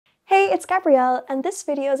it's Gabrielle, and this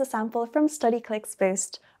video is a sample from Studyclix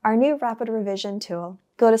Boost, our new rapid revision tool.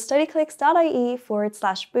 Go to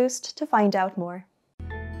studyclix.ie/boost to find out more.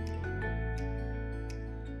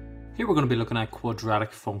 Here we're going to be looking at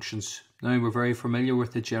quadratic functions. Now we're very familiar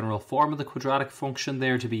with the general form of the quadratic function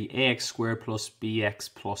there to be ax squared plus bx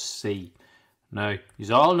plus c. Now,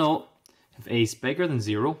 you all know if a is bigger than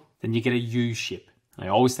 0, then you get a U shape. I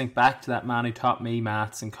always think back to that man who taught me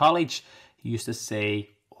maths in college. He used to say,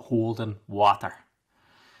 holding water.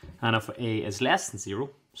 And if a is less than 0,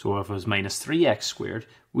 so if it was minus 3x squared,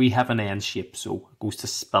 we have an N shape, so it goes to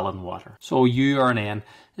spilling water. So U or an N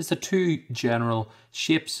is the two general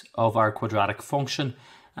shapes of our quadratic function.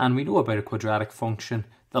 And we know about a quadratic function,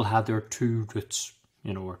 they'll have their two roots,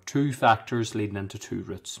 or two factors leading into two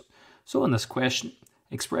roots. So in this question,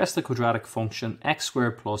 express the quadratic function x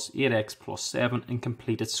squared plus 8x plus 7 in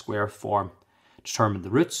completed square form. Determine the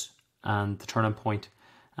roots and the turning point,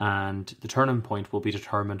 and the turning point will be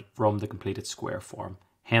determined from the completed square form.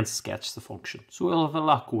 Hence sketch the function. So we'll have a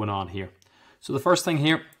lot going on here. So the first thing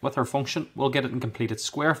here with our function, we'll get it in completed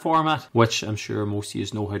square format, which I'm sure most of you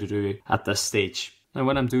know how to do at this stage. Now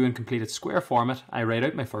when I'm doing completed square format, I write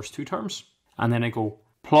out my first two terms, and then I go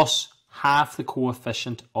plus half the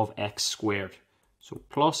coefficient of x squared. So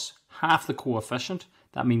plus half the coefficient,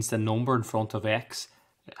 that means the number in front of x,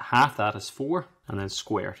 half that is 4, and then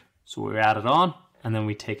squared. So we add it on, and then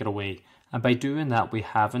we take it away. And by doing that, we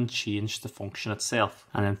haven't changed the function itself.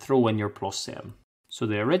 And then throw in your plus 7. So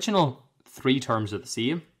the original three terms are the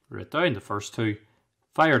same. Write down the first two,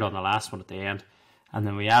 fired on the last one at the end, and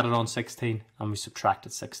then we added on 16, and we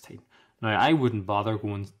subtracted 16. Now, I wouldn't bother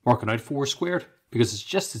working out 4 squared, because it's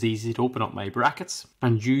just as easy to open up my brackets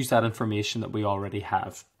and use that information that we already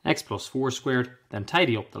have. X plus 4 squared, then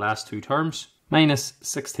tidy up the last two terms. Minus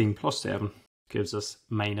 16 plus 7 gives us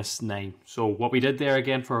minus 9. So what we did there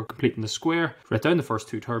again for completing the square, write down the first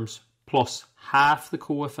two terms, plus half the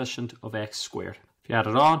coefficient of x squared. If you add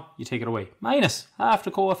it on, you take it away. Minus half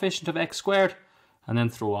the coefficient of x squared, and then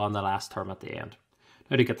throw on the last term at the end.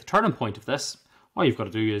 Now to get the turning point of this, all you've got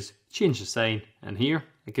to do is change the sign, and here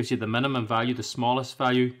it gives you the minimum value, the smallest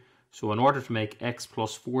value. So in order to make x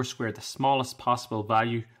plus 4 squared the smallest possible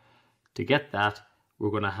value, to get that, we're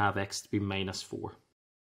going to have x to be minus 4.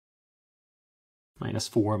 Minus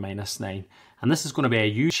 4 minus 9. And this is going to be a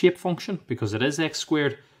U-shaped function because it is x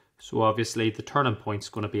squared. So obviously the turning point is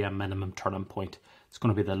going to be a minimum turning point. It's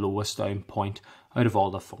going to be the lowest down point out of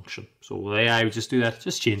all the function. So the way I would just do that,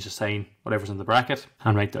 just change the sign, whatever's in the bracket,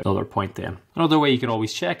 and write the other point then. Another way you can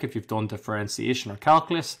always check if you've done differentiation or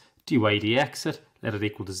calculus, dy dx it, let it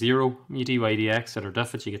equal to 0. When you dy dx it or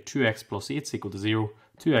diff it, you get 2x plus 8 is equal to 0,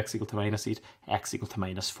 2x equal to minus 8, x equal to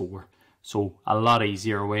minus 4. So a lot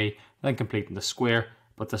easier way than completing the square,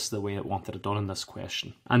 but this is the way it wanted it done in this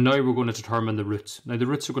question. And now we're going to determine the roots. Now the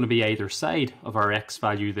roots are going to be either side of our x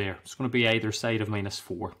value there. It's going to be either side of minus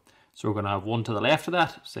 4. So we're going to have one to the left of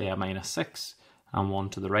that, say a minus 6, and one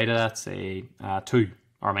to the right of that, say 2,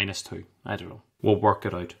 or minus 2. I don't know. We'll work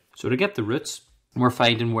it out. So to get the roots, we're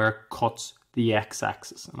finding where it cuts the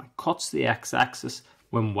x-axis. And it cuts the x-axis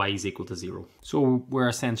when y is equal to 0. So we're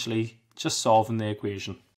essentially just solving the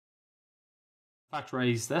equation.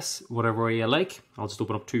 Factorize this whatever way you like. I'll just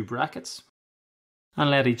open up two brackets and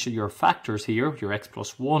let each of your factors here, your x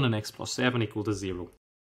plus 1 and x plus 7, equal to 0.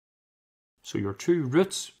 So your two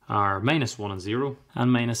roots are minus 1 and 0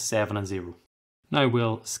 and minus 7 and 0. Now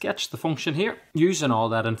we'll sketch the function here using all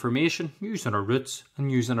that information, using our roots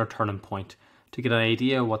and using our turning point to get an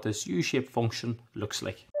idea of what this U-shaped function looks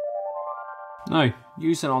like. Now,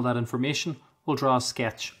 using all that information, we'll draw a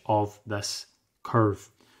sketch of this curve.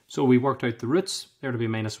 So we worked out the roots, there to be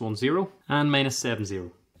minus 1, 0 and minus 7,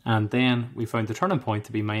 0. And then we found the turning point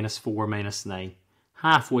to be minus 4, minus 9.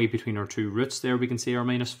 Halfway between our two roots there we can see our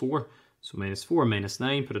minus 4. So minus 4, minus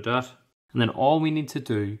 9, put a dot. And then all we need to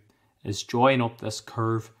do is join up this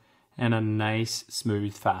curve in a nice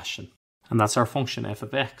smooth fashion. And that's our function f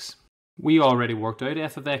of x. We already worked out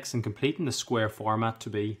f of x in completing the square format to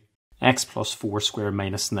be x plus 4 squared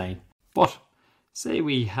minus 9. But say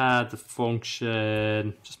we had the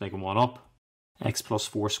function, just making one up, x plus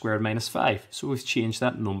 4 squared minus 5. So we've changed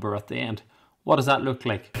that number at the end. What does that look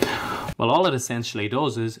like? Well, all it essentially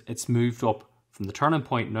does is it's moved up from the turning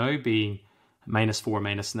point now being minus 4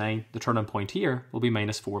 minus 9. The turning point here will be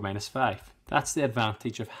minus 4 minus 5. That's the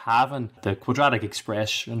advantage of having the quadratic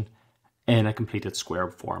expression in a completed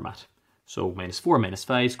square format. So minus 4 minus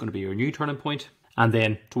 5 is going to be your new turning point. And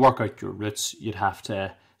then to work out your roots, you'd have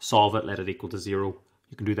to solve it, let it equal to 0.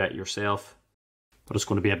 You can do that yourself, but it's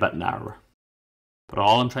going to be a bit narrower. But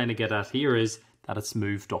all I'm trying to get at here is that it's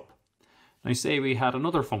moved up. Now say we had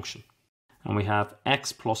another function And we have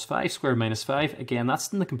x plus 5 squared minus 5. Again,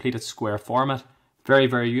 that's in the completed square format. Very,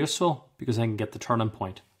 very useful because I can get the turning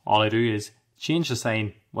point. All I do is change the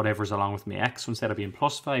sign, whatever's along with my x. So instead of being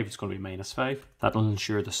plus 5, it's going to be minus 5. That'll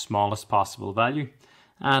ensure the smallest possible value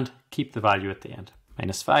and keep the value at the end.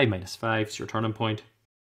 Minus 5 is your turning point.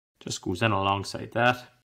 Just goes in alongside that.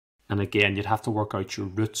 And again, you'd have to work out your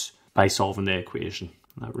roots by solving the equation.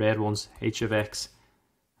 That red one's h of x.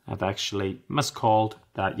 I've actually miscalled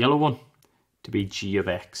that yellow one to be g of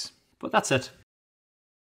x. But that's it.